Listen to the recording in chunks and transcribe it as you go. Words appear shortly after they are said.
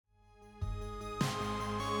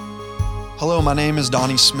Hello, my name is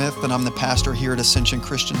Donnie Smith, and I'm the pastor here at Ascension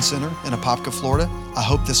Christian Center in Apopka, Florida. I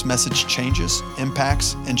hope this message changes,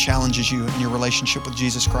 impacts, and challenges you in your relationship with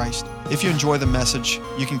Jesus Christ. If you enjoy the message,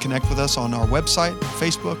 you can connect with us on our website,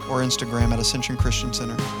 Facebook, or Instagram at Ascension Christian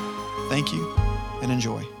Center. Thank you, and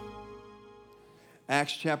enjoy.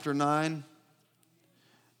 Acts chapter 9,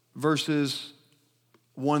 verses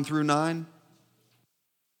 1 through 9.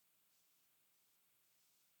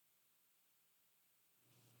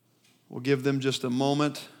 We'll give them just a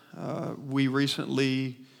moment. We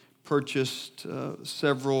recently purchased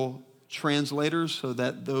several translators so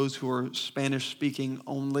that those who are Spanish-speaking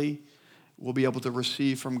only will be able to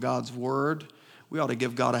receive from God's Word. We ought to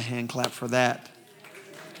give God a hand clap for that.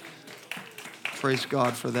 Praise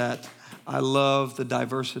God for that. I love the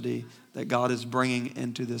diversity that God is bringing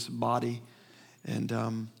into this body. And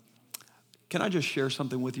can I just share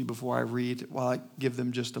something with you before I read, while I give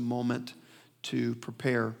them just a moment to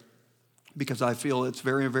prepare? Because I feel it's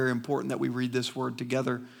very, very important that we read this word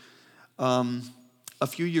together. A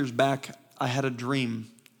few years back, I had a dream.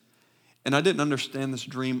 And I didn't understand this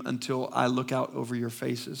dream until I look out over your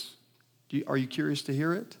faces. Are you curious to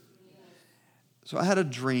hear it? So I had a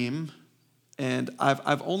dream, and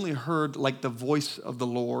I've only heard like the voice of the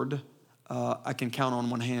Lord. I can count on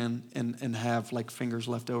one hand and have like fingers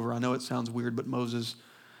left over. I know it sounds weird, but Moses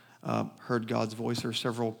heard God's voice. There are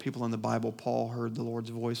several people in the Bible. Paul heard the Lord's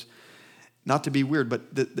voice. Not to be weird,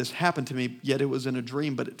 but this happened to me, yet it was in a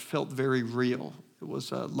dream, but it felt very real. It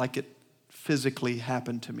was like it physically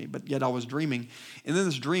happened to me, but yet I was dreaming. And in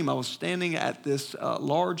this dream, I was standing at this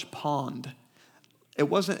large pond. It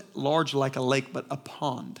wasn't large like a lake, but a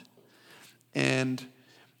pond. And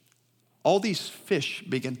all these fish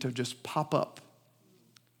began to just pop up,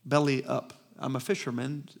 belly up. I'm a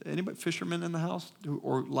fisherman. Anybody fishermen in the house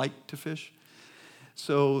or like to fish?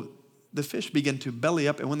 So the fish begin to belly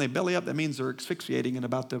up, and when they belly up, that means they're asphyxiating and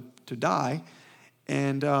about to die.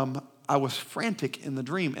 And I was frantic in the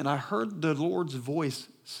dream, and I heard the Lord's voice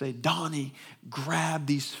say, "Donnie, grab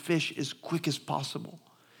these fish as quick as possible."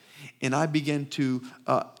 And I began to,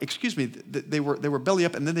 they were belly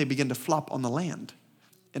up, and then they began to flop on the land.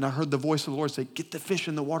 And I heard the voice of the Lord say, "Get the fish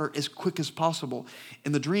in the water as quick as possible."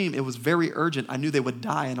 In the dream, it was very urgent. I knew they would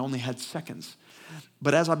die and only had seconds.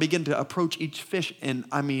 But as I began to approach each fish, and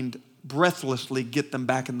breathlessly get them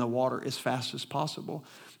back in the water as fast as possible,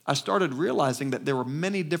 I started realizing that there were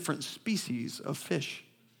many different species of fish.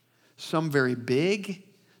 Some very big,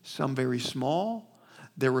 some very small.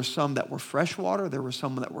 There were some that were freshwater. There were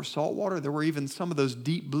some that were saltwater. There were even some of those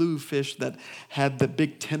deep blue fish that had the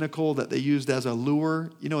big tentacle that they used as a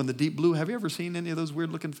lure. You know, in the deep blue, have you ever seen any of those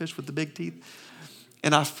weird looking fish with the big teeth?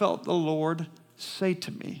 And I felt the Lord say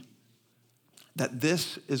to me that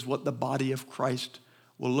this is what the body of Christ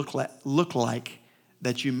will look like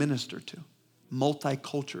that you minister to,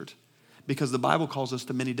 multicultured, because the Bible calls us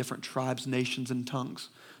to many different tribes, nations, and tongues.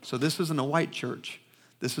 So this isn't a white church.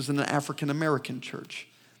 This isn't an African-American church.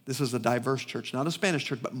 This is a diverse church, not a Spanish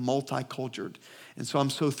church, but multicultured. And so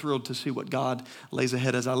I'm so thrilled to see what God lays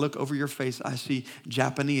ahead. As I look over your face, I see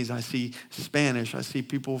Japanese, I see Spanish, I see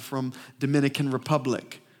people from Dominican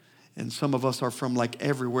Republic, and some of us are from like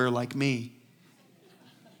everywhere like me.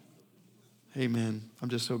 Amen. I'm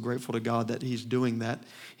just so grateful to God that He's doing that.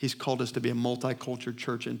 He's called us to be a multicultural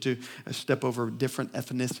church and to step over different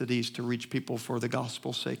ethnicities to reach people for the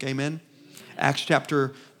gospel's sake. Amen. Acts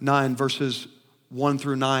chapter 9, verses 1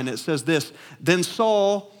 through 9. It says this: "Then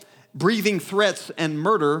Saul, breathing threats and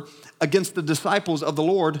murder against the disciples of the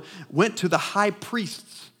Lord, went to the high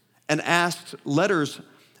priests and asked letters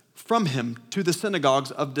from him to the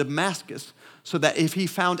synagogues of Damascus, so that if he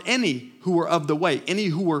found any who were of the way, any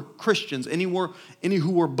who were Christians, any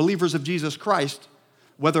who were believers of Jesus Christ,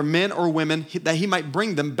 whether men or women, that he might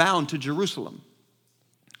bring them bound to Jerusalem.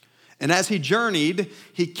 And as he journeyed,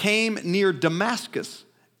 he came near Damascus,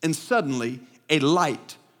 and suddenly a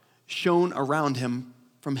light shone around him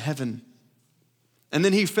from heaven. And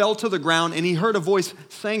then he fell to the ground, and he heard a voice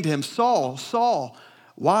saying to him, 'Saul, Saul,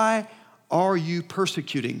 why are you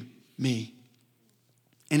persecuting me?'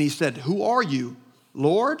 And he said, 'Who are you,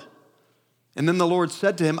 Lord?' And then the Lord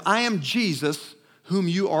said to him, 'I am Jesus, whom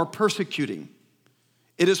you are persecuting.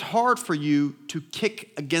 It is hard for you to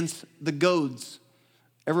kick against the goads.'"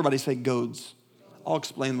 Everybody say goads. I'll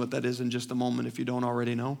explain what that is in just a moment if you don't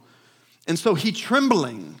already know. "And so he,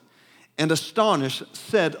 trembling and astonished,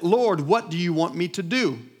 said, 'Lord, what do you want me to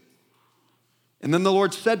do?' And then the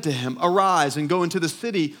Lord said to him, 'Arise and go into the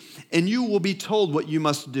city, and you will be told what you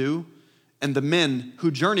must do.' And the men who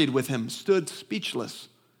journeyed with him stood speechless,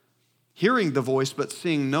 hearing the voice but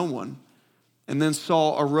seeing no one. And then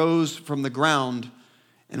Saul arose from the ground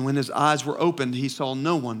And when his eyes were opened, he saw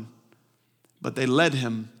no one. But they led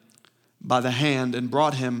him by the hand and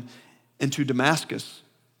brought him into Damascus.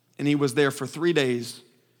 And he was there for 3 days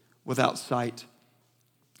without sight.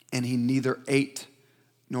 And he neither ate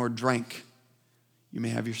nor drank. You may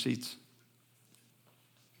have your seats.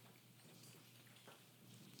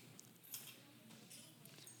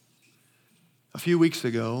 A few weeks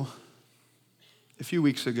ago,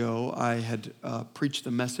 I had preached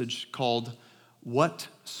a message called What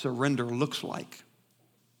Surrender Looks Like.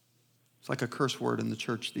 It's like a curse word in the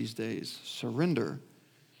church these days. Surrender.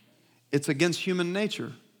 It's against human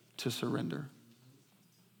nature to surrender.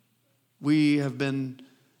 We have been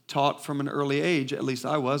taught from an early age, at least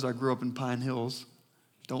I was. I grew up in Pine Hills.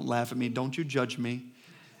 Don't laugh at me. Don't you judge me.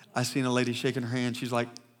 I seen a lady shaking her hand. She's like,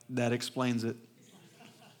 that explains it.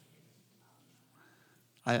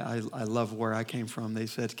 I love where I came from. They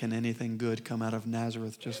said, can anything good come out of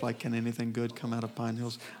Nazareth? Just like, can anything good come out of Pine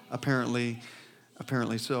Hills? Apparently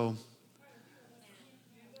so.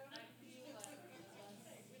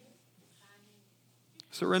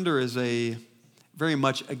 Surrender is a very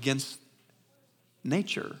much against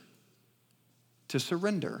nature to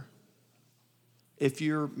surrender. If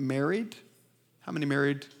you're married, how many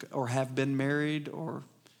married or have been married or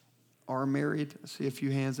are married? I see a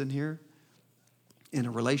few hands in here. In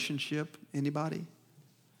a relationship, anybody?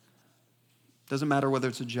 Doesn't matter whether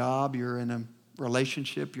it's a job, you're in a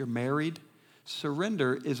relationship, you're married.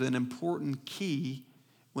 Surrender is an important key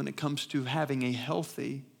when it comes to having a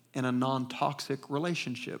healthy and a non-toxic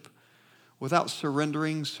relationship. Without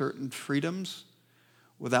surrendering certain freedoms,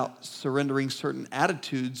 without surrendering certain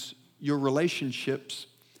attitudes, your relationships,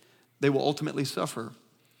 they will ultimately suffer.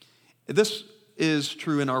 This is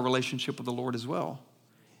true in our relationship with the Lord as well.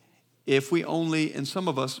 If we only, and some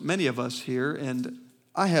of us, many of us here, and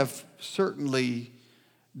I have certainly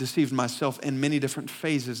deceived myself in many different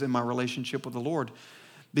phases in my relationship with the Lord,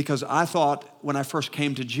 because I thought when I first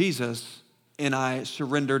came to Jesus and I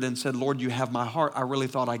surrendered and said, Lord, you have my heart, I really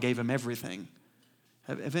thought I gave him everything.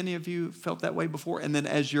 Have any of you felt that way before? And then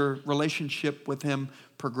as your relationship with him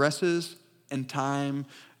progresses and time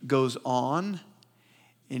goes on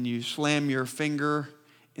and you slam your finger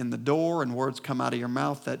in the door and words come out of your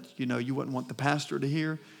mouth that you wouldn't want the pastor to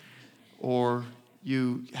hear, or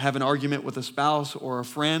you have an argument with a spouse or a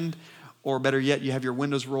friend, or better yet, you have your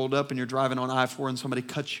windows rolled up and you're driving on I-4 and somebody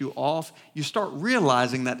cuts you off, you start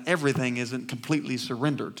realizing that everything isn't completely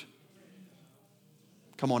surrendered.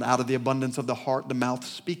 Come on, out of the abundance of the heart, the mouth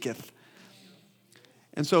speaketh.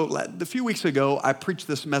 And so a few weeks ago, I preached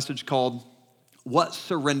this message called What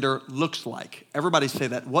Surrender Looks Like. Everybody say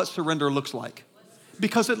that, what surrender looks like.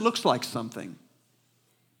 Because it looks like something.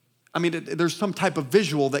 I mean, there's some type of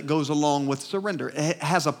visual that goes along with surrender. It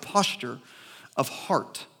has a posture of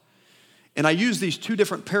heart. And I use these two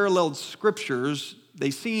different paralleled scriptures. They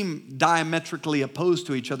seem diametrically opposed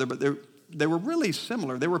to each other, but they were really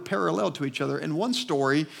similar. They were parallel to each other. And one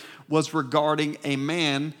story was regarding a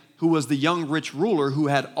man who was the young rich ruler who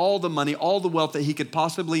had all the money, all the wealth that he could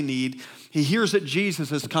possibly need. He hears that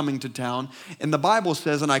Jesus is coming to town. And the Bible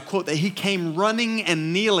says, and I quote, that he came running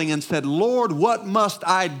and kneeling and said, Lord, what must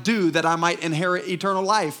I do that I might inherit eternal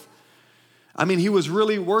life? I mean, he was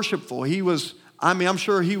really worshipful. I'm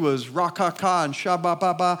sure he was rakaka and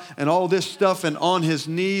shabba-ba-ba and all this stuff and on his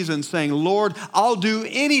knees and saying, Lord, I'll do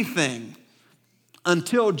anything.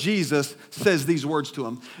 Until Jesus says these words to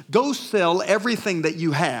him. Go sell everything that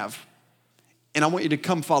you have, and I want you to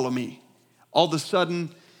come follow me. All of a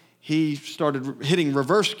sudden, he started hitting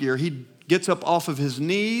reverse gear. He gets up off of his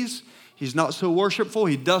knees. He's not so worshipful.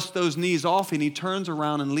 He dusts those knees off, and he turns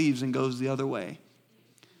around and leaves and goes the other way.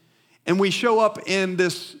 And we show up in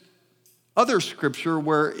this other scripture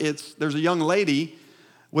where there's a young lady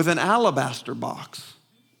with an alabaster box.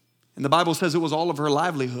 And the Bible says it was all of her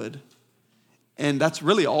livelihood. And that's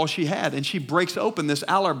really all she had. And she breaks open this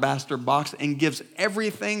alabaster box and gives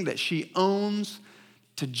everything that she owns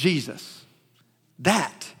to Jesus.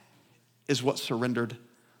 That is what surrendered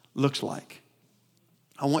looks like.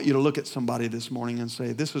 I want you to look at somebody this morning and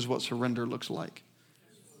say, this is what surrender looks like.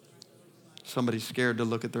 Somebody's scared to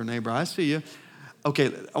look at their neighbor. I see you.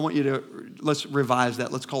 Okay, let's revise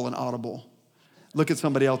that. Let's call an audible. Look at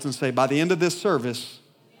somebody else and say, by the end of this service,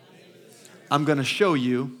 I'm going to show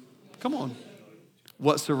you, come on,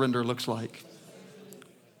 what surrender looks like.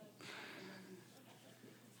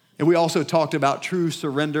 And we also talked about true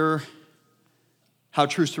surrender, how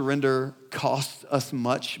true surrender costs us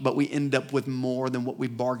much, but we end up with more than what we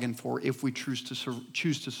bargained for if we choose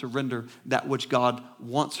to surrender that which God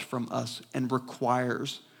wants from us and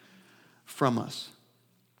requires from us.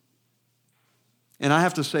 And I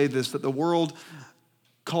have to say this, that the world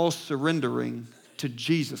calls surrendering to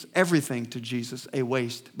Jesus, everything to Jesus, a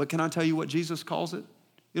waste. But can I tell you what Jesus calls it?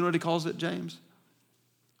 You know what he calls it, James?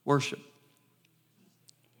 Worship.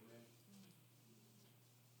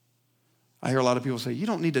 I hear a lot of people say, you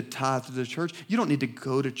don't need to tithe to the church. You don't need to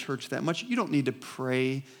go to church that much. You don't need to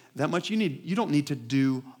pray that much. You don't need to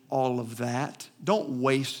do all of that. Don't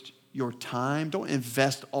waste your time. Don't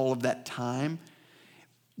invest all of that time.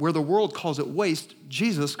 Where the world calls it waste,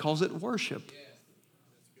 Jesus calls it worship.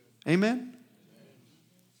 Amen?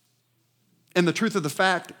 And the truth of the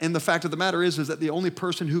fact, and the fact of the matter is that the only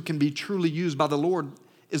person who can be truly used by the Lord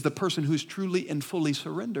is the person who's truly and fully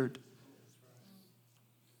surrendered.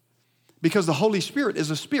 Because the Holy Spirit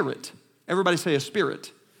is a spirit. Everybody say a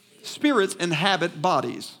spirit. Spirits inhabit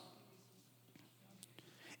bodies.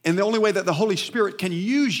 And the only way that the Holy Spirit can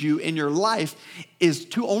use you in your life is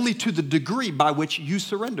only to the degree by which you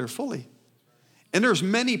surrender fully. And there's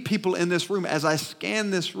many people in this room, as I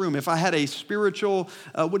scan this room, if I had a spiritual,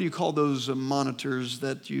 what do you call those monitors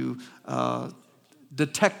that you,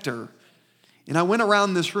 detector, and I went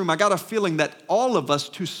around this room, I got a feeling that all of us,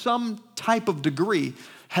 to some type of degree,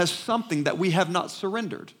 has something that we have not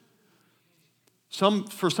surrendered.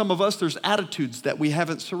 For some of us, there's attitudes that we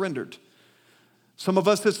haven't surrendered. Some of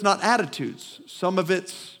us, it's not attitudes. Some of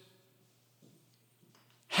it's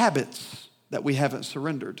habits that we haven't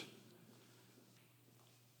surrendered.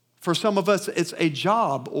 For some of us, it's a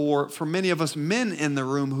job, or for many of us men in the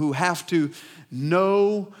room who have to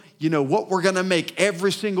know, what we're gonna make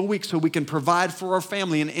every single week so we can provide for our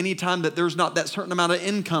family. And anytime that there's not that certain amount of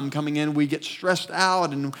income coming in, we get stressed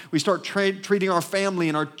out and we start treating our family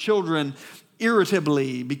and our children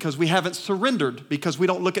irritably because we haven't surrendered, because we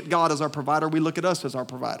don't look at God as our provider, we look at us as our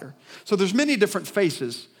provider. So there's many different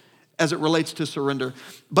faces as it relates to surrender.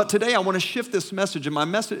 But today I want to shift this message, and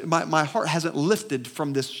my heart hasn't lifted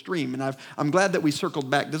from this stream, and I'm glad that we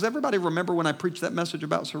circled back. Does everybody remember when I preached that message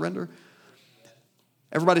about surrender?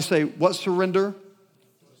 Everybody say, what surrender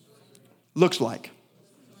looks like.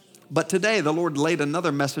 But today the Lord laid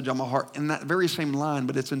another message on my heart in that very same line,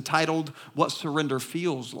 but it's entitled, What Surrender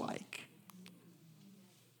Feels Like.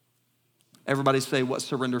 Everybody say, what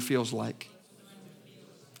surrender feels like.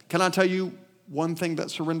 Can I tell you one thing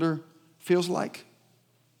that surrender feels like?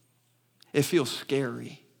 It feels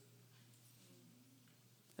scary.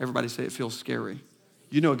 Everybody say it feels scary.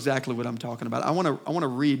 You know exactly what I'm talking about. I want to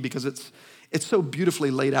read because it's so beautifully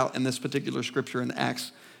laid out in this particular scripture in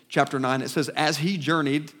Acts chapter 9. It says, as he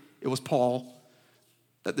journeyed, it was Paul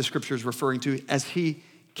that the scripture is referring to, as he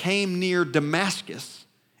came near Damascus,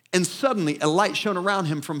 and suddenly a light shone around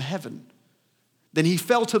him from heaven. Then he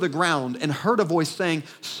fell to the ground and heard a voice saying,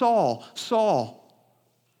 Saul, Saul,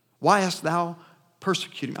 why hast thou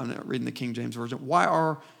persecuted me? I'm not reading the King James Version. Why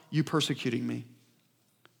are you persecuting me?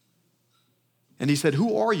 And he said,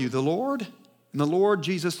 who are you, the Lord? And the Lord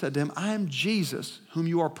Jesus said to him, I am Jesus, whom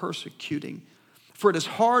you are persecuting. For it is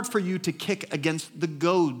hard for you to kick against the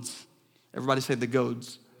goads. Everybody say the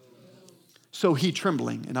goads. So he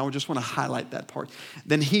trembling, and I would just want to highlight that part.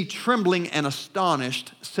 Then he trembling and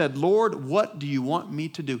astonished said, Lord, what do you want me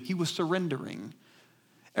to do? He was surrendering.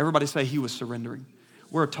 Everybody say he was surrendering.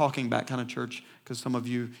 We're a talking back kind of church because some of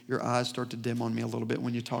you, your eyes start to dim on me a little bit.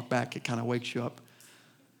 When you talk back, it kind of wakes you up.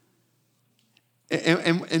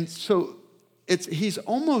 And so he's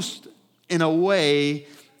almost in a way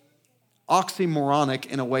oxymoronic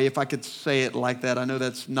in a way, if I could say it like that. I know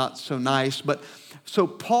that's not so nice, but so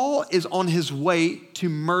Paul is on his way to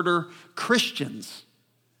murder Christians.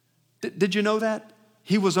 Did you know that?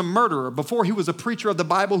 He was a murderer. Before he was a preacher of the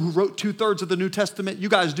Bible who wrote 2/3 of the New Testament. You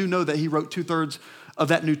guys do know that he wrote 2/3 of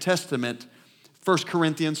that New Testament. 1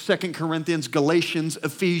 Corinthians, 2 Corinthians, Galatians,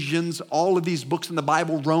 Ephesians, all of these books in the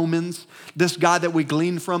Bible, Romans, this guy that we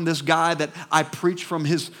glean from, this guy that I preach from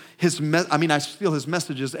I steal his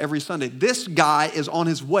messages every Sunday. This guy is on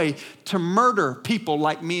his way to murder people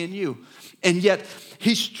like me and you. And yet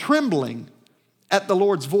he's trembling at the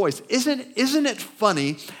Lord's voice. Isn't it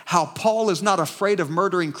funny how Paul is not afraid of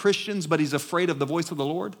murdering Christians, but he's afraid of the voice of the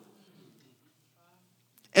Lord?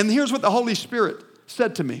 And here's what the Holy Spirit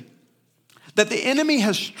said to me. That the enemy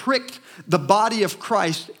has tricked the body of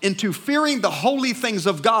Christ into fearing the holy things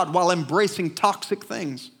of God while embracing toxic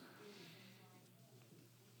things.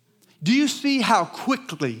 Do you see how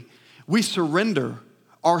quickly we surrender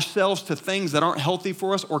ourselves to things that aren't healthy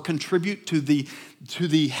for us or contribute to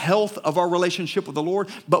the health of our relationship with the Lord,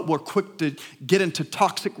 but we're quick to get into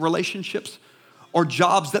toxic relationships or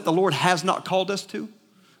jobs that the Lord has not called us to?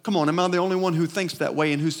 Come on, am I the only one who thinks that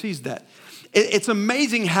way and who sees that? It's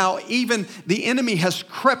amazing how even the enemy has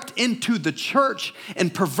crept into the church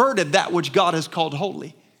and perverted that which God has called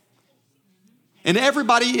holy. And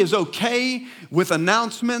everybody is okay with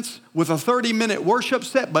announcements, with a 30-minute worship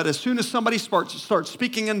set, but as soon as somebody starts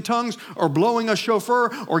speaking in tongues or blowing a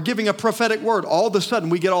shofar or giving a prophetic word, all of a sudden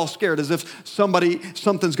we get all scared as if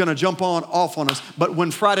something's gonna jump off on us. But when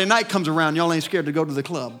Friday night comes around, y'all ain't scared to go to the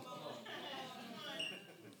club.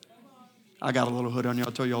 I got a little hood on you.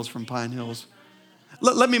 I'll tell you I was from Pine Hills.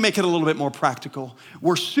 Let me make it a little bit more practical.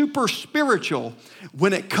 We're super spiritual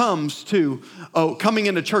when it comes to coming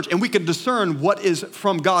into church, and we can discern what is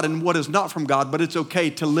from God and what is not from God, but it's okay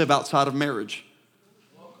to live outside of marriage.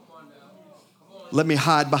 Let me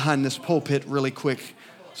hide behind this pulpit really quick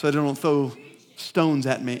so they don't throw stones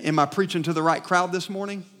at me. Am I preaching to the right crowd this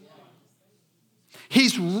morning?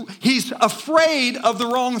 He's afraid of the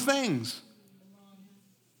wrong things.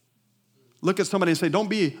 Look at somebody and say, don't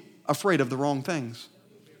be afraid of the wrong things.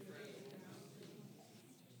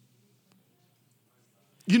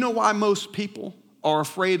 You know why most people are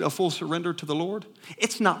afraid of full surrender to the Lord?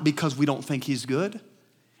 It's not because we don't think he's good.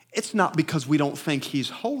 It's not because we don't think he's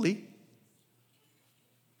holy.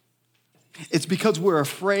 It's because we're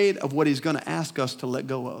afraid of what he's going to ask us to let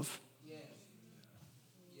go of.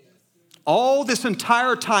 All this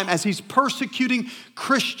entire time as he's persecuting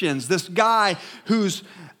Christians, this guy who's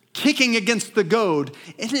kicking against the goad.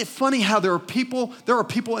 Isn't it funny how there are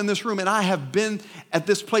people in this room, and I have been at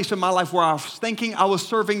this place in my life where I was thinking I was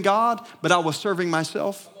serving God, but I was serving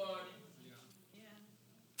myself.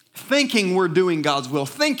 Thinking we're doing God's will,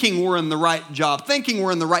 thinking we're in the right job, thinking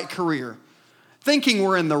we're in the right career, thinking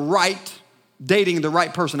we're in the right, dating the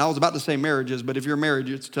right person. I was about to say marriages, but if you're married,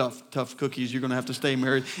 it's tough cookies. You're going to have to stay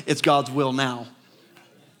married. It's God's will now.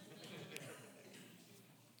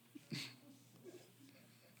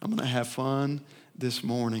 I'm going to have fun this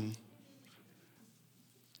morning.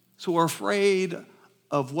 So we're afraid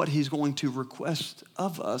of what he's going to request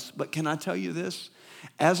of us. But can I tell you this?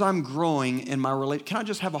 As I'm growing in my relationship, can I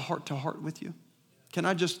just have a heart-to-heart with you? Can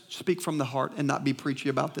I just speak from the heart and not be preachy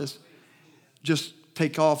about this? Just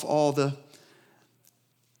take off all the...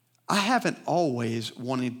 I haven't always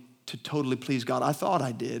wanted to totally please God. I thought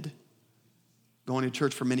I did. Going to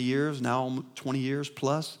church for many years, now 20 years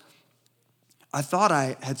plus. I thought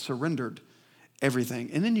I had surrendered everything.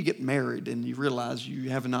 And then you get married and you realize you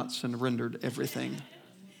have not surrendered everything.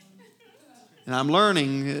 And I'm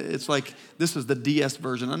learning, it's like, this is the DS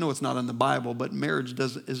version. I know it's not in the Bible, but marriage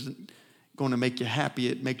isn't going to make you happy.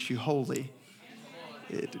 It makes you holy.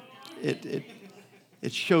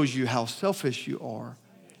 It shows you how selfish you are.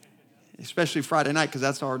 Especially Friday night, because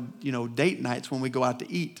that's our, date nights when we go out to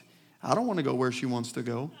eat. I don't want to go where she wants to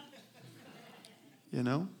go.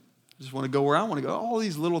 Just want to go where I want to go. All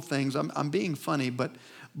these little things. I'm being funny, but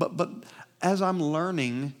as I'm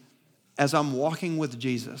learning, as I'm walking with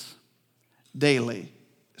Jesus daily,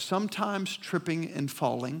 sometimes tripping and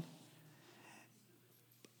falling,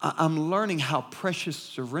 I'm learning how precious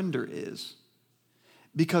surrender is.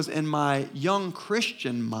 Because in my young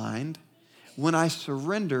Christian mind, when I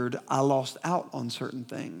surrendered, I lost out on certain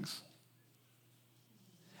things.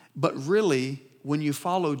 But really, when you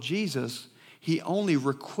follow Jesus, he only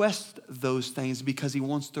requests those things because he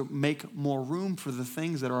wants to make more room for the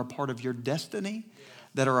things that are a part of your destiny,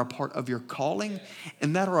 that are a part of your calling,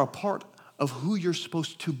 and that are a part of who you're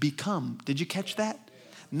supposed to become. Did you catch that?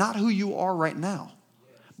 Not who you are right now,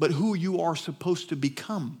 but who you are supposed to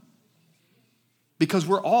become. Because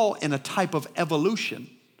we're all in a type of evolution.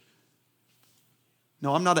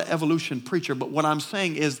 No, I'm not an evolution preacher, but what I'm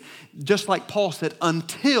saying is, just like Paul said,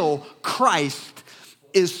 until Christ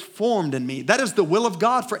is formed in me. That is the will of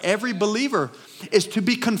God for every believer, is to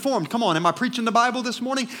be conformed. Come on, am I preaching the Bible this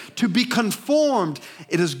morning? To be conformed.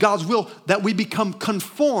 It is God's will that we become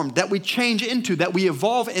conformed, that we change into, that we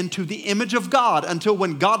evolve into the image of God, until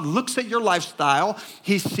when God looks at your lifestyle,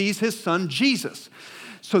 he sees his son Jesus.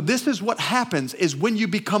 So this is what happens, is when you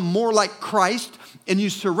become more like Christ and you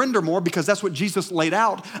surrender more, because that's what Jesus laid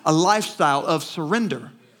out, a lifestyle of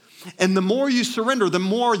surrender. And the more you surrender, the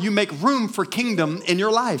more you make room for kingdom in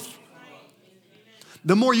your life.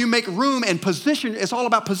 The more you make room and position, it's all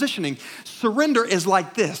about positioning. Surrender is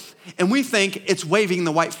like this. And we think it's waving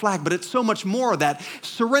the white flag, but it's so much more of that.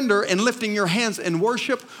 Surrender and lifting your hands in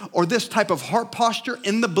worship, or this type of heart posture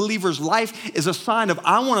in the believer's life, is a sign of,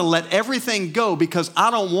 I want to let everything go because I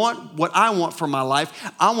don't want what I want for my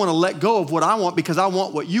life. I want to let go of what I want because I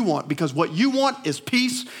want what you want. Because what you want is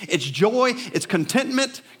peace, it's joy, it's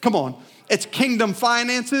contentment. Come on, it's kingdom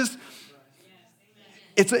finances.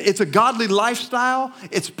 It's a godly lifestyle.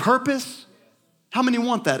 It's purpose. How many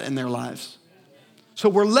want that in their lives? So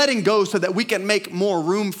we're letting go so that we can make more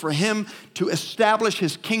room for him to establish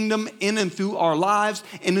his kingdom in and through our lives,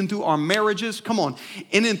 in and through our marriages. Come on,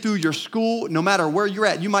 in and through your school, no matter where you're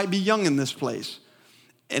at. You might be young in this place.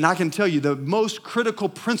 And I can tell you the most critical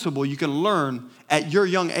principle you can learn at your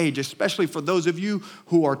young age, especially for those of you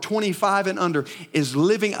who are 25 and under, is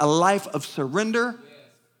living a life of surrender.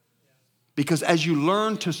 Because as you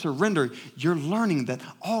learn to surrender, you're learning that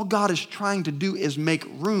all God is trying to do is make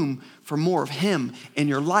room for more of him in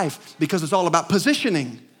your life, because it's all about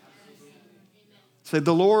positioning. Say,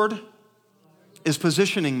 the Lord is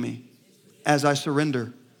positioning me as I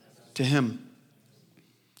surrender to him.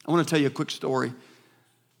 I want to tell you a quick story.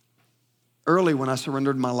 Early when I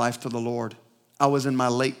surrendered my life to the Lord, I was in my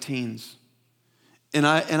late teens. And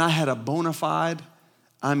I had a bona fide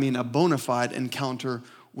encounter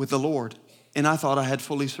with the Lord. And I thought I had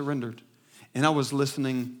fully surrendered. And I was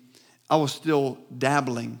listening. I was still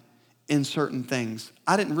dabbling in certain things.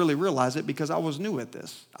 I didn't really realize it because I was new at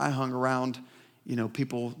this. I hung around,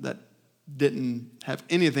 people that didn't have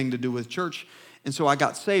anything to do with church. And so I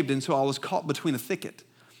got saved. And so I was caught between a thicket.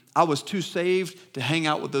 I was too saved to hang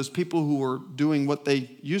out with those people who were doing what they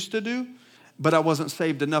used to do, but I wasn't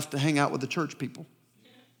saved enough to hang out with the church people.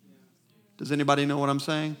 Does anybody know what I'm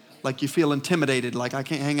saying? Like you feel intimidated, like I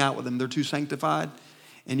can't hang out with them. They're too sanctified.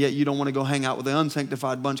 And yet you don't want to go hang out with the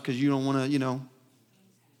unsanctified bunch because you don't want to,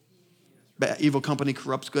 evil company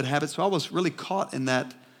corrupts good habits. So I was really caught in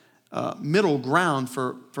that middle ground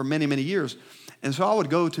for many, many years. And so I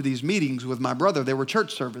would go to these meetings with my brother. They were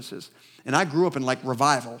church services. And I grew up in like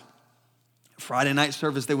revival. Friday night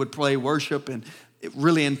service, they would play worship and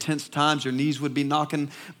really intense times. Your knees would be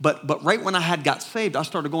knocking. But right when I had got saved, I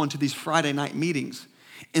started going to these Friday night meetings.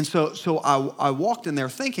 And so I walked in there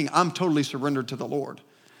thinking I'm totally surrendered to the Lord.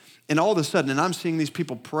 And all of a sudden, and I'm seeing these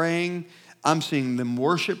people praying, I'm seeing them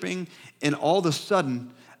worshiping, and all of a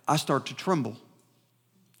sudden, I start to tremble.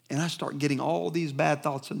 And I start getting all these bad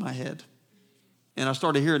thoughts in my head. And I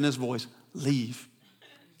started hearing this voice, leave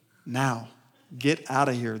now. Get out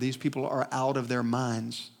of here. These people are out of their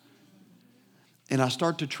minds. And I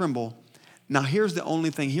start to tremble. Now, here's the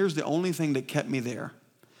only thing that kept me there.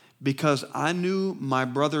 Because I knew my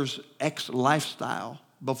brother's ex-lifestyle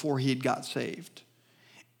before he'd got saved.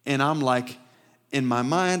 And I'm like, in my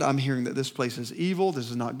mind, I'm hearing that this place is evil.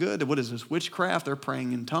 This is not good. What is this, witchcraft? They're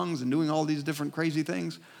praying in tongues and doing all these different crazy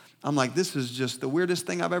things. I'm like, this is just the weirdest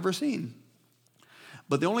thing I've ever seen.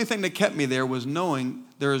 But the only thing that kept me there was knowing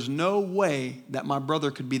there is no way that my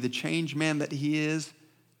brother could be the changed man that he is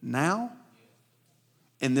now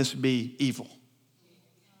and this be evil.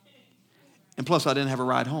 And plus, I didn't have a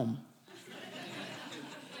ride home.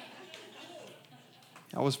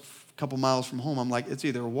 I was a couple miles from home. I'm like, it's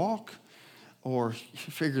either walk or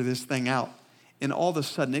figure this thing out. And all of a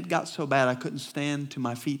sudden, it got so bad I couldn't stand to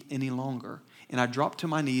my feet any longer. And I dropped to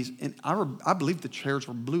my knees, and I believe the chairs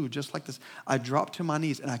were blue, just like this. I dropped to my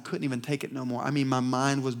knees, and I couldn't even take it no more. I mean, my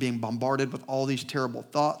mind was being bombarded with all these terrible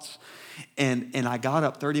thoughts. And I got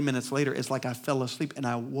up 30 minutes later. It's like I fell asleep, and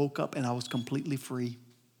I woke up, and I was completely free.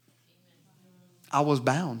 I was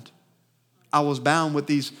bound. I was bound with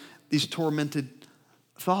these tormented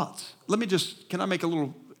thoughts. Can I make a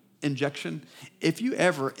little injection? If you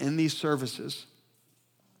ever in these services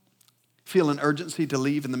feel an urgency to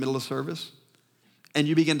leave in the middle of service and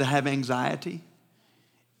you begin to have anxiety,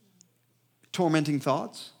 tormenting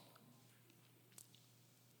thoughts,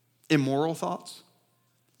 immoral thoughts,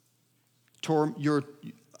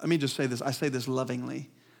 let me just say this. I say this lovingly.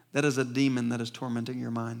 That is a demon that is tormenting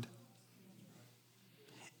your mind.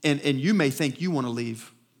 And you may think you want to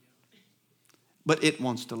leave, but it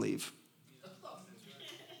wants to leave.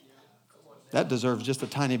 That deserves just a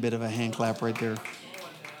tiny bit of a hand clap right there.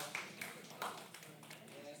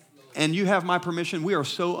 And you have my permission. We are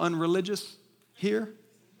so unreligious here.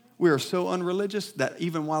 We are so unreligious that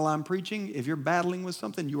even while I'm preaching, if you're battling with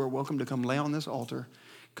something, you are welcome to come lay on this altar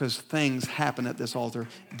because things happen at this altar.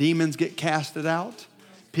 Demons get casted out.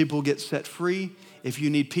 People get set free. If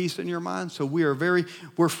you need peace in your mind. So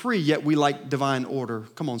we're free, yet we like divine order.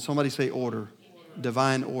 Come on, somebody say order.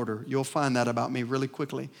 Divine order. You'll find that about me really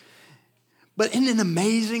quickly. But isn't it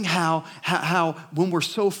amazing how when we're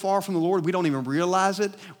so far from the Lord, we don't even realize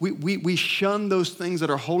it? We shun those things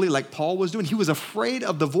that are holy like Paul was doing. He was afraid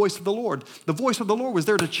of the voice of the Lord. The voice of the Lord was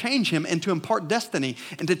there to change him and to impart destiny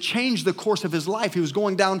and to change the course of his life. He was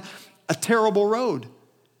going down a terrible road.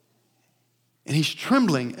 And he's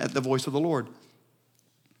trembling at the voice of the Lord.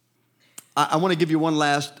 I want to give you one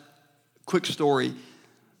last quick story.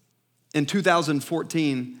 In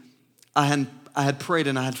 2014, I had prayed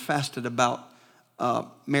and I had fasted about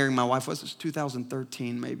marrying my wife. Was this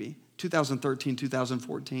 2013 maybe? 2013,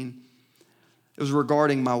 2014. It was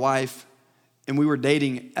regarding my wife, and we were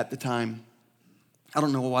dating at the time. I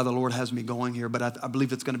don't know why the Lord has me going here, but I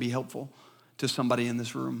believe it's going to be helpful to somebody in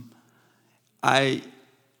this room. I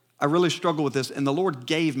really struggle with this, and the Lord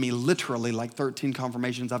gave me literally like 13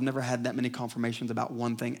 confirmations. I've never had that many confirmations about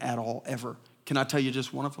one thing at all, ever. Can I tell you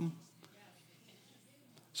just one of them?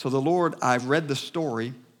 So the Lord, I've read the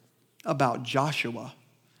story about Joshua,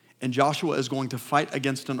 and Joshua is going to fight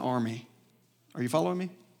against an army. Are you following me?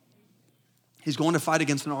 He's going to fight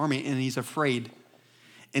against an army, and he's afraid.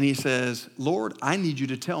 And he says, Lord, I need you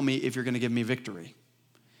to tell me if you're going to give me victory.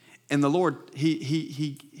 And the Lord,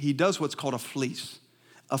 he does what's called a fleece.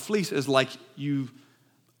 A fleece is like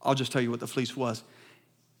I'll just tell you what the fleece was.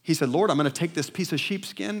 He said, Lord, I'm going to take this piece of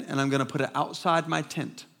sheepskin, and I'm going to put it outside my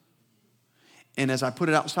tent. And as I put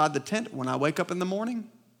it outside the tent, when I wake up in the morning,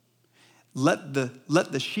 let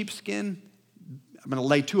the sheepskin, I'm going to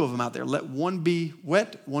lay two of them out there. Let one be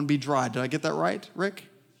wet, one be dry. Did I get that right, Rick?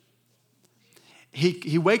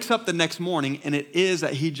 He wakes up the next morning, and it is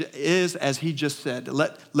as he just said.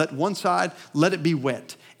 Let one side, let it be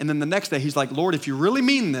wet. And then the next day, he's like, Lord, if you really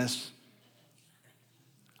mean this,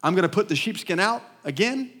 I'm going to put the sheepskin out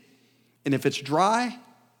again, and if it's dry,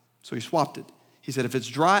 so he swapped it. He said, if it's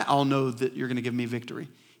dry, I'll know that you're going to give me victory.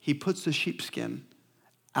 He puts the sheepskin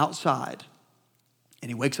outside, and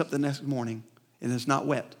he wakes up the next morning, and it's not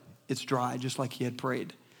wet. It's dry, just like he had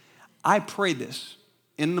prayed. I pray this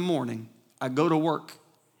in the morning. I go to work,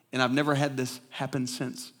 and I've never had this happen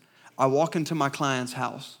since. I walk into my client's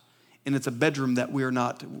house, and it's a bedroom that we're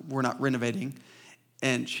not renovating.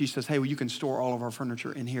 And she says, hey, well, you can store all of our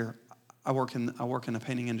furniture in here. I work in the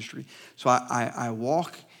painting industry. So I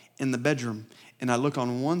walk in the bedroom, and I look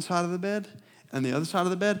on one side of the bed and the other side of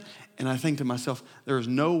the bed, and I think to myself, there is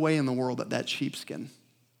no way in the world that sheepskin.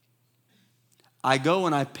 I go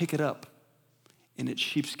and I pick it up, and it's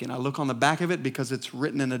sheepskin. I look on the back of it because it's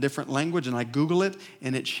written in a different language, and I Google it,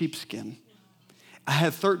 and it's sheepskin. I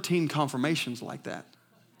had 13 confirmations like that.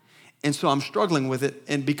 And so I'm struggling with it.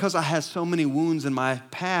 And because I had so many wounds in my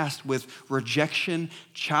past with rejection,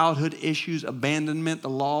 childhood issues, abandonment, the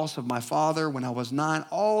loss of my father when I was 9,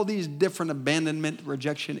 all these different abandonment,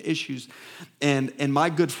 rejection issues. And my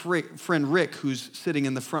good friend Rick, who's sitting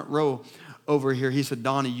in the front row over here, he said,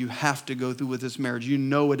 Donnie, you have to go through with this marriage. You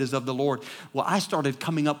know it is of the Lord. Well, I started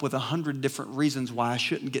coming up with 100 different reasons why I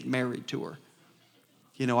shouldn't get married to her.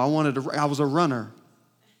 You know, I was a runner.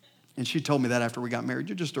 And she told me that after we got married.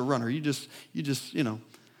 You're just a runner. You just, you know.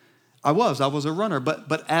 I was a runner.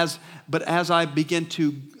 But as I began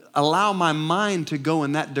to allow my mind to go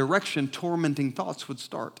in that direction, tormenting thoughts would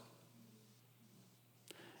start.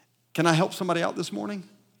 Can I help somebody out this morning?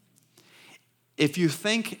 If you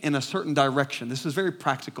think in a certain direction, this is very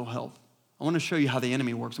practical help. I want to show you how the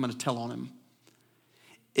enemy works. I'm going to tell on him.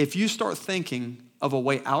 If you start thinking of a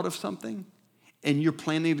way out of something, and you're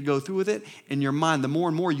planning to go through with it, in your mind, the more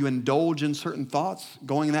and more you indulge in certain thoughts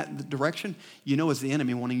going in that direction, you know it's the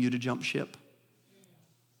enemy wanting you to jump ship.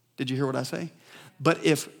 Did you hear what I say? But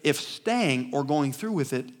if staying or going through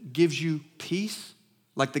with it gives you peace,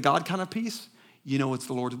 like the God kind of peace, you know it's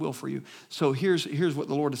the Lord's will for you. So here's what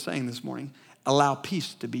the Lord is saying this morning. Allow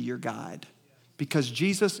peace to be your guide, because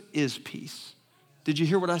Jesus is peace. Did you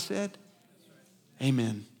hear what I said?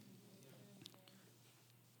 Amen.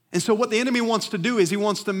 And so what the enemy wants to do is he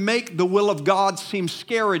wants to make the will of God seem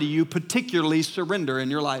scary to you, particularly surrender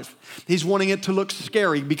in your life. He's wanting it to look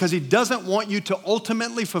scary because he doesn't want you to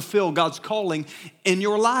ultimately fulfill God's calling in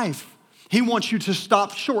your life. He wants you to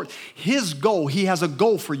stop short. His goal, he has a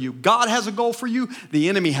goal for you. God has a goal for you. The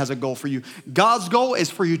enemy has a goal for you. God's goal is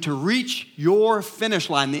for you to reach your finish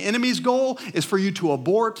line. The enemy's goal is for you to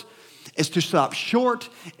abort, is to stop short,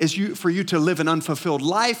 is for you to live an unfulfilled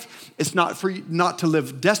life. It's not for you not to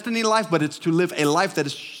live destiny life, but it's to live a life that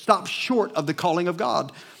is stopped short of the calling of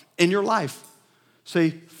God in your life. Say,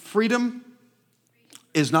 freedom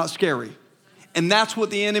is not scary. And that's what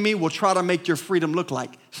the enemy will try to make your freedom look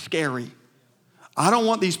like, scary. I don't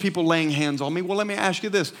want these people laying hands on me. Well, let me ask you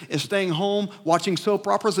this. Is staying home, watching soap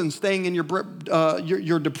operas, and staying in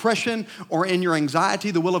your depression or in your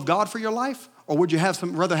anxiety the will of God for your life? Or would you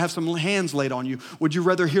rather have some hands laid on you? Would you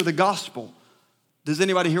rather hear the gospel? Does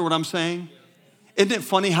anybody hear what I'm saying? Isn't it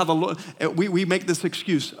funny how we make this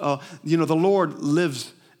excuse? The Lord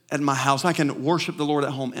lives at my house. I can worship the Lord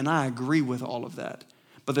at home. And I agree with all of that.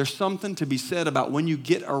 But there's something to be said about when you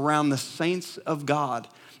get around the saints of God.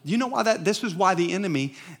 You know why this is why the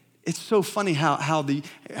enemy, it's so funny how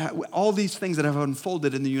all these things that have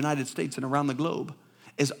unfolded in the United States and around the globe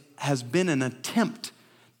has been an attempt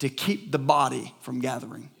to keep the body from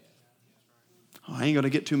gathering. Oh, I ain't going to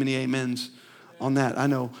get too many amens on that, I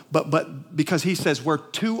know. But because he says where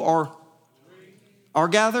two are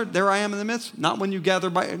gathered, there I am in the midst. Not when you gather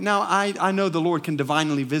by. Now, I know the Lord can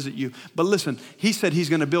divinely visit you. But listen, he said he's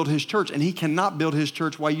going to build his church, and he cannot build his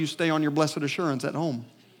church while you stay on your blessed assurance at home.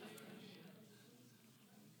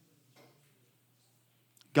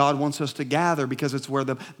 God wants us to gather because it's where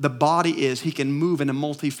the body is. He can move in a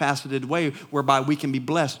multifaceted way whereby we can be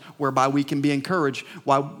blessed, whereby we can be encouraged,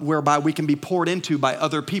 whereby we can be poured into by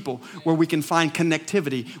other people, where we can find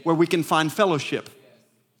connectivity, where we can find fellowship.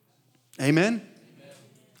 Amen?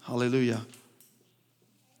 Hallelujah.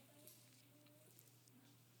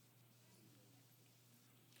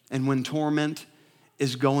 And when torment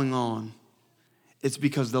is going on, it's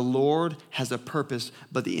because the Lord has a purpose,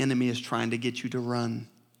 but the enemy is trying to get you to run.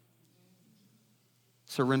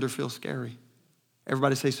 Surrender feels scary.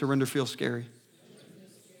 Everybody say surrender feels scary.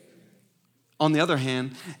 On the other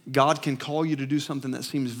hand, God can call you to do something that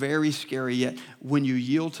seems very scary, yet when you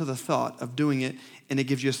yield to the thought of doing it and it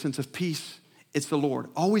gives you a sense of peace, it's the Lord.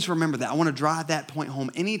 Always remember that. I want to drive that point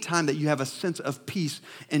home. Anytime that you have a sense of peace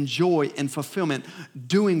and joy and fulfillment,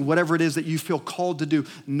 doing whatever it is that you feel called to do,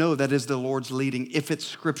 know that is the Lord's leading, if it's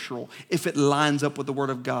scriptural, if it lines up with the Word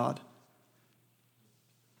of God.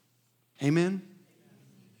 Amen?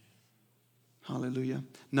 Hallelujah.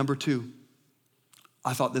 Number 2,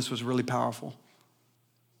 I thought this was really powerful.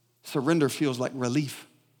 Surrender feels like relief.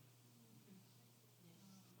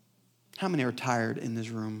 How many are tired in this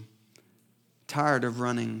room? Tired of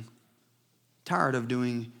running, tired of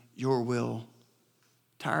doing your will,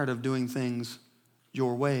 tired of doing things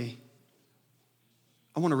your way.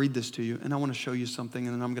 I want to read this to you, and I want to show you something,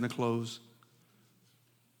 and then I'm going to close.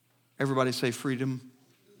 Everybody say freedom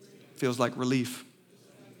feels like relief.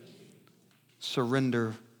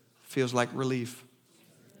 Surrender feels like relief.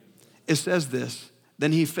 It says this,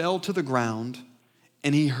 then he fell to the ground,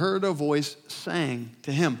 and he heard a voice saying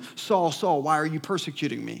to him, Saul, Saul, why are you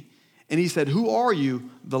persecuting me? And he said, who are you,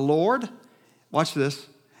 the Lord? Watch this.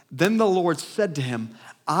 Then the Lord said to him,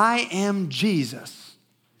 I am Jesus,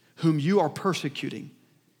 whom you are persecuting.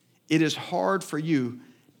 It is hard for you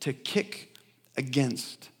to kick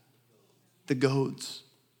against the goads.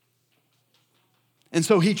 And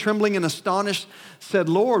so he, trembling and astonished, said,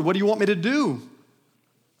 Lord, what do you want me to do?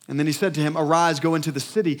 And then he said to him, arise, go into the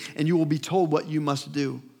city, and you will be told what you must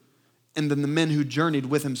do. And then the men who journeyed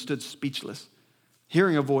with him stood speechless,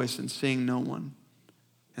 hearing a voice and seeing no one.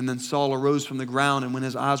 And then Saul arose from the ground, and when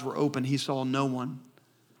his eyes were open, he saw no one.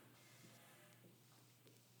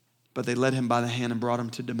 But they led him by the hand and brought him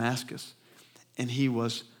to Damascus. And he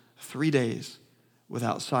was 3 days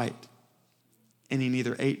without sight, and he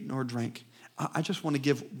neither ate nor drank. I just want to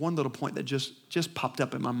give one little point that just popped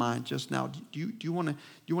up in my mind just now. Do you want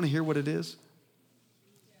to hear what it is?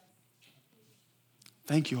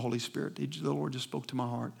 Thank you, Holy Spirit. The Lord just spoke to my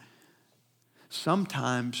heart.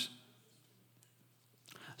 Sometimes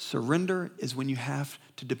surrender is when you have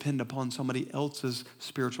to depend upon somebody else's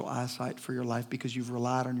spiritual eyesight for your life because you've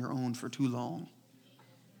relied on your own for too long.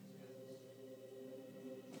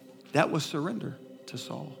 That was surrender to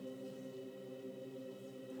Saul.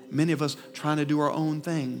 Many of us trying to do our own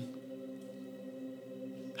thing.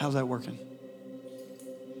 How's that working?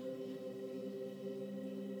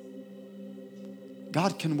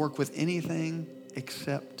 God can work with anything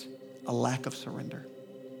except a lack of surrender.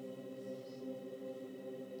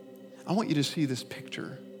 I want you to see this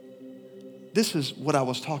picture. This is what I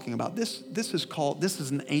was talking about. This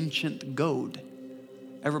is an ancient goad.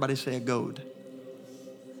 Everybody say a goad.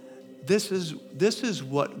 This is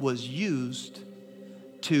what was used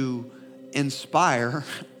to inspire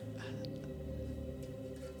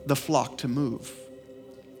the flock to move.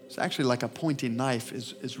 It's actually like a pointing knife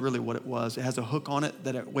is really what it was. It has a hook on it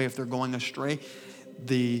that way if they're going astray,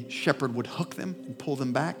 the shepherd would hook them and pull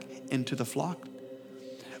them back into the flock.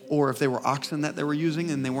 Or if they were oxen that they were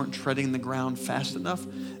using and they weren't treading the ground fast enough,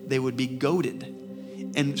 they would be goaded.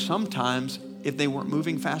 And sometimes if they weren't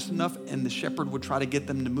moving fast enough and the shepherd would try to get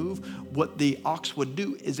them to move, what the ox would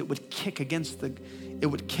do is it would kick against the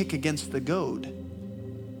goad.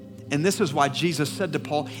 And this is why Jesus said to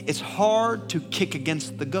Paul, it's hard to kick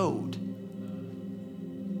against the goad.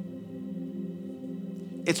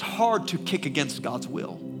 It's hard to kick against God's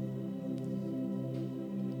will.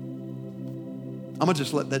 I'm going to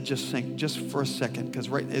just let that just sink just for a second because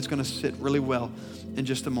it's going to sit really well in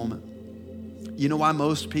just a moment. You know why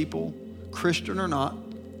most people, Christian or not,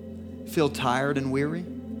 feel tired and weary?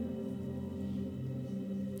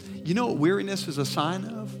 You know what weariness is a sign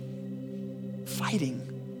of? Fighting.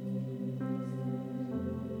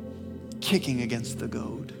 Kicking against the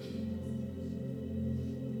goad.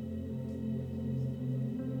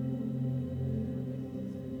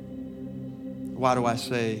 Why do I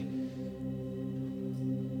say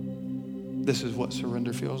this is what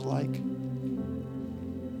surrender feels like?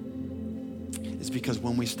 It's because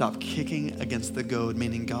when we stop kicking against the goad,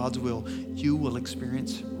 meaning God's will, you will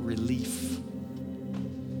experience relief.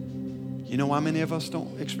 You know why many of us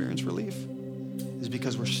don't experience relief? It's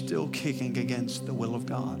because we're still kicking against the will of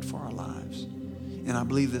God for our lives. And I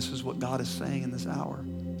believe this is what God is saying in this hour.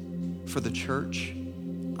 For the church,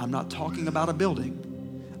 I'm not talking about a building.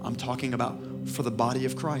 I'm talking about for the body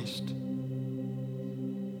of Christ.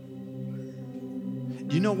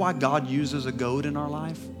 Do you know why God uses a goad in our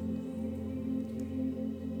life?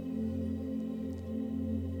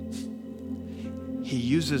 He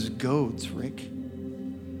uses goads, Rick,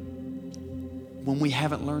 when we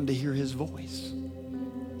haven't learned to hear his voice.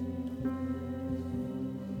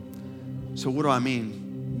 So what do I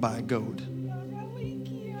mean by a goad?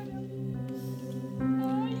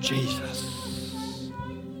 Jesus.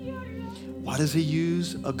 Why does he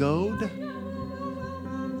use a goad?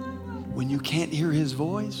 When you can't hear his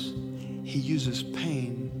voice, he uses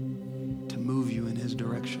pain to move you in his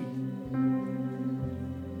direction.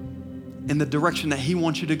 In the direction that he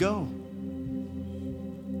wants you to go.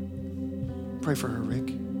 Pray for her,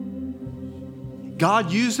 Rick.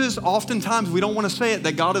 God uses, oftentimes, we don't want to say it,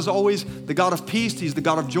 that God is always the God of peace. He's the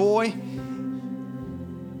God of joy.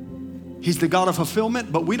 He's the God of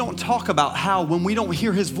fulfillment, but we don't talk about how when we don't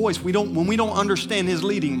hear his voice, when we don't understand his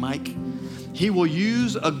leading, Mike, he will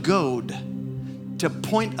use a goad to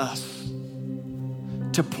point us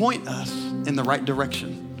in the right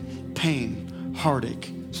direction. Pain,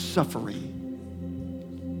 heartache, suffering.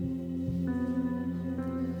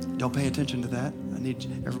 Don't pay attention to that. I need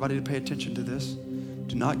everybody to pay attention to this.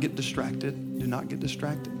 Do not get distracted. Do not get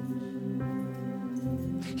distracted.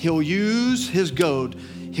 He'll use his goad.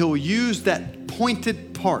 He'll use that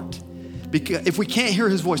pointed part. Because if we can't hear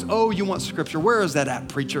his voice, oh, you want scripture. Where is that at,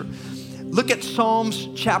 preacher? Look at Psalms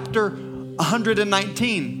chapter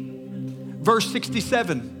 119, verse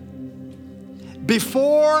 67.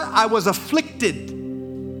 Before I was afflicted,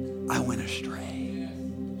 I went astray.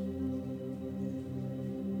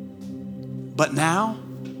 But now,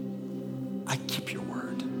 I keep your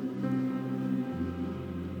word.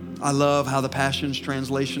 I love how the Passions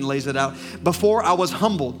Translation lays it out. Before I was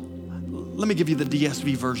humbled, let me give you the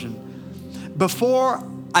DSV version. Before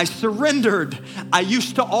I surrendered, I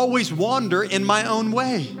used to always wander in my own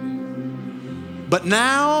way. But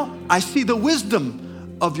now I see the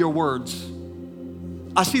wisdom of your words.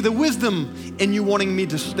 I see the wisdom in you wanting me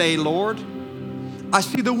to stay, Lord. I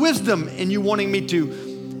see the wisdom in you wanting me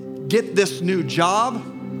to get this new job.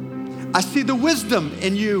 I see the wisdom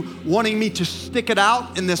in you wanting me to stick it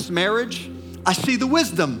out in this marriage. I see the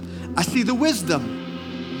wisdom. I see the wisdom.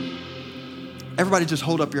 Everybody just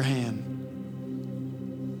hold up your hand.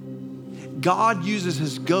 God uses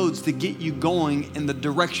his goads to get you going in the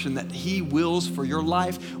direction that he wills for your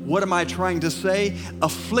life. What am I trying to say?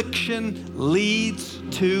 Affliction leads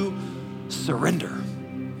to surrender.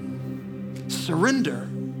 Surrender.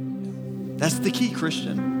 That's the key,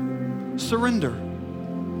 Christian. Surrender.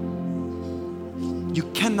 You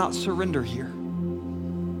cannot surrender here.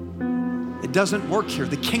 It doesn't work here.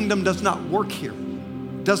 The kingdom does not work here.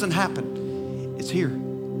 It doesn't happen. It's here.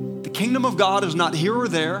 The kingdom of God is not here or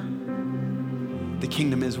there. The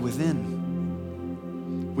kingdom is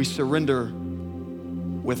within. We surrender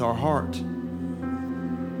with our heart.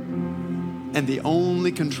 And the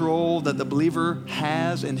only control that the believer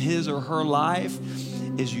has in his or her life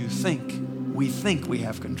is we think we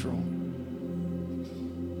have control.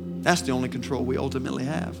 That's the only control we ultimately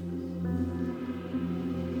have.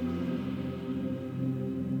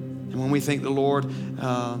 And when we think the Lord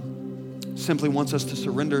simply wants us to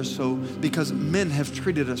surrender, so because men have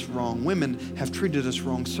treated us wrong, women have treated us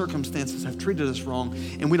wrong, circumstances have treated us wrong,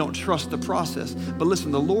 and we don't trust the process. But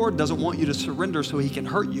listen, the Lord doesn't want you to surrender so he can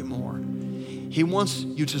hurt you more. He wants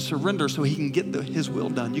you to surrender so he can get his will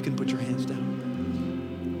done. You can put your hands down.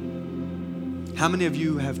 How many of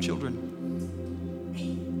you have children?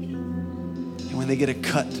 And when they get a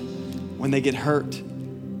cut, when they get hurt,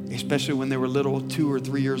 especially when they were little, 2 or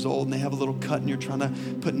 3 years old, and they have a little cut and you're trying to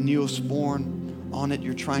put Neosporin on it,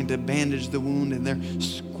 you're trying to bandage the wound, and they're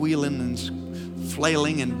squealing and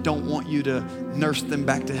flailing and don't want you to nurse them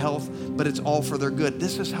back to health, but it's all for their good.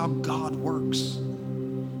 This is how God works.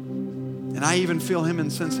 And I even feel him and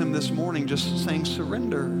sense him this morning just saying,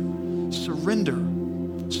 surrender, surrender,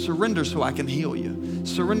 surrender so I can heal you.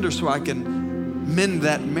 Surrender so I can mend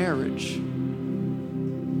that marriage.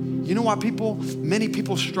 You know why many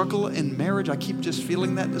people struggle in marriage? I keep just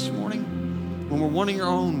feeling that this morning. When we're wanting our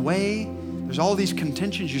own way, there's all these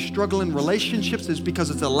contentions. You struggle in relationships, it's because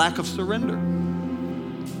it's a lack of surrender.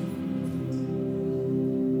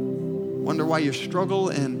 Wonder why you struggle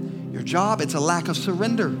in your job? It's a lack of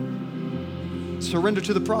surrender. Surrender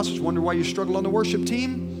to the process. Wonder why you struggle on the worship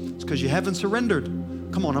team? It's because you haven't surrendered.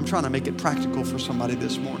 Come on, I'm trying to make it practical for somebody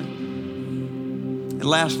this morning. And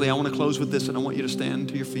lastly, I want to close with this, and I want you to stand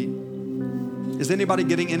to your feet. Is anybody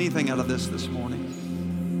getting anything out of this morning?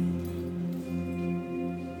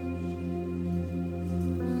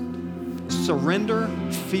 Surrender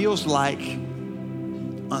feels like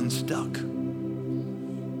unstuck.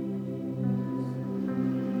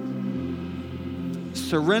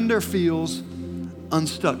 Surrender feels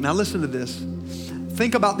unstuck. Now listen to this.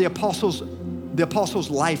 Think about the apostle's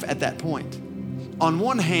life at that point. On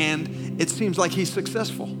one hand, it seems like he's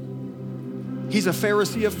successful. He's a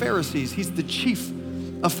Pharisee of Pharisees. He's the chief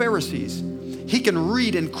of Pharisees. He can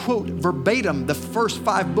read and quote verbatim the first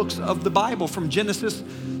 5 books of the Bible from Genesis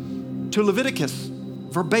to Leviticus,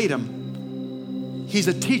 verbatim. He's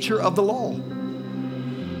a teacher of the law.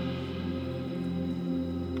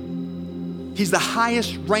 He's the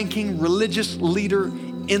highest ranking religious leader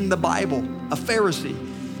in the Bible, a Pharisee.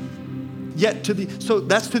 Yet so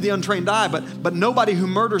that's to the untrained eye, but nobody who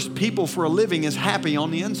murders people for a living is happy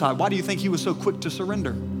on the inside. Why do you think he was so quick to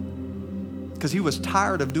surrender? Because he was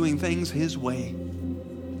tired of doing things his way.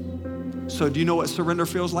 So do you know what surrender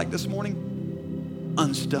feels like this morning?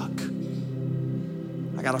 Unstuck.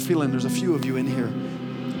 I got a feeling there's a few of you in here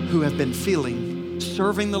who have been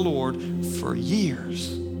serving the Lord for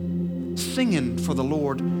years, singing for the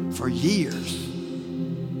Lord for years,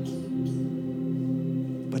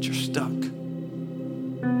 but you're stuck.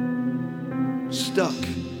 Stuck.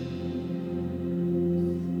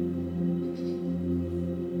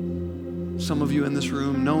 Some of you in this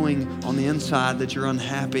room knowing on the inside that you're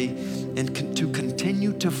unhappy and to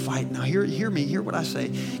continue to fight. Now hear me, hear what I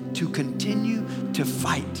say. To continue to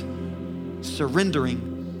fight.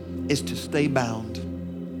 Surrendering is to stay bound.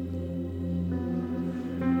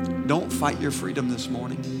 Don't fight your freedom this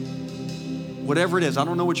morning. Whatever it is, I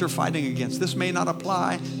don't know what you're fighting against. This may not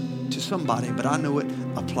apply to somebody, but I know it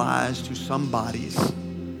applies to somebody's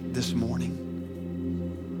this morning.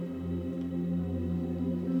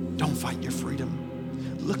 Don't fight your freedom.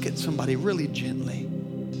 Look at somebody really gently.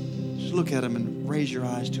 Just look at them and raise your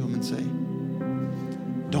eyes to them and say,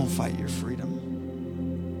 don't fight your freedom.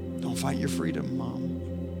 Don't fight your freedom, Mom.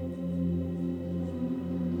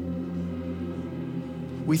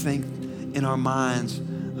 We think in our minds,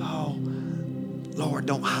 oh, Lord,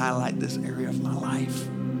 don't highlight this area of my life.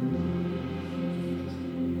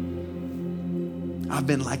 I've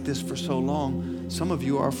been like this for so long. Some of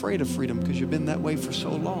you are afraid of freedom because you've been that way for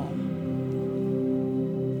so long.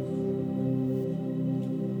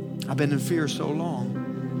 I've been in fear so long.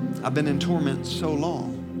 I've been in torment so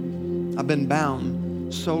long. I've been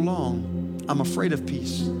bound so long. I'm afraid of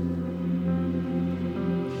peace.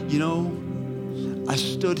 You know, I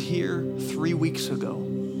stood here 3 weeks ago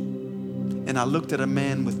and I looked at a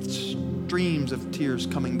man with streams of tears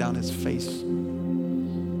coming down his face.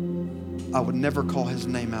 I would never call his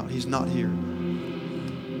name out. He's not here.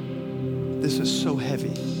 This is so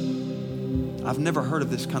heavy. I've never heard of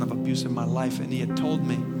this kind of abuse in my life, and he had told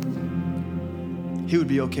me he would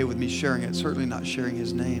be okay with me sharing it, certainly not sharing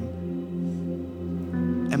his name.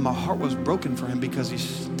 And my heart was broken for him because he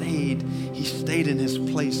stayed in his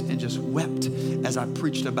place and just wept as I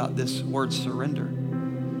preached about this word surrender.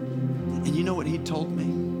 And you know what he told me?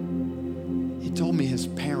 He told me his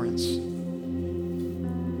parents,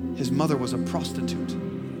 his mother was a prostitute.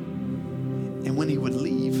 And when they would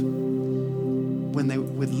leave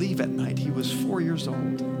at night, he was 4 years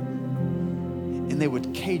old. And they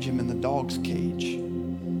would cage him in the dog's cage.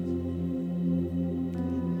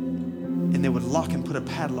 And they would lock and put a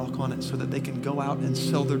padlock on it so that they can go out and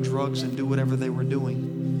sell their drugs and do whatever they were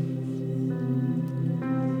doing.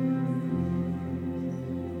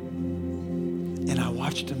 And I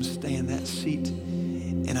watched him stay in that seat,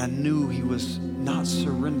 and I knew he was not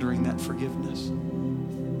surrendering that forgiveness.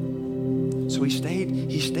 So he stayed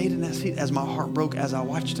in that seat as my heart broke as I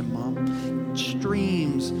watched him, Mom.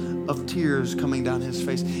 Streams of tears coming down his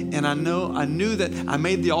face. And I knew that I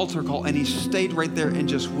made the altar call, and he stayed right there and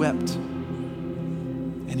just wept.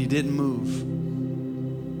 And he didn't move.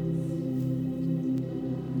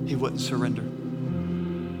 He wouldn't surrender.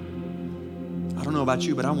 I don't know about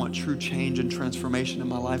you, but I want true change and transformation in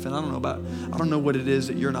my life. And I don't know what it is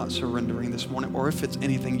that you're not surrendering this morning, or if it's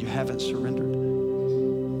anything you haven't surrendered.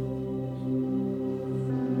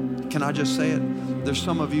 Can I just say it? There's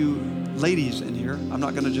some of you ladies in here. I'm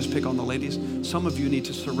not going to just pick on the ladies. Some of you need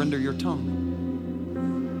to surrender your tongue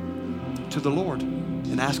to the Lord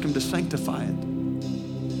and ask him to sanctify it.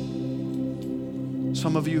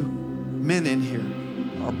 Some of you men in here,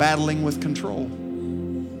 are battling with control.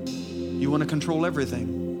 You want to control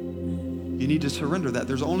everything. You need to surrender that.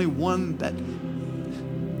 There's only one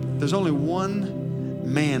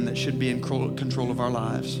man that should be in control of our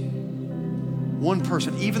lives. One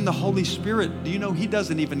person, even the Holy Spirit, do you know he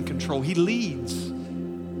doesn't even control, he leads.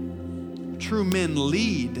 True men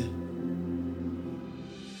lead.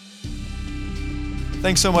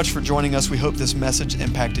 Thanks so much for joining us. We hope this message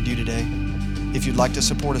impacted you today. If you'd like to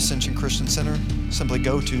support Ascension Christian Center, simply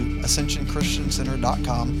go to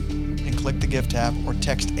ascensionchristiancenter.com and click the Give tab or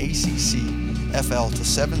text ACCFL to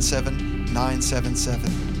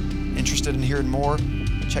 77977. Interested in hearing more?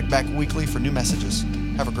 Check back weekly for new messages.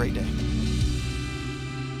 Have a great day.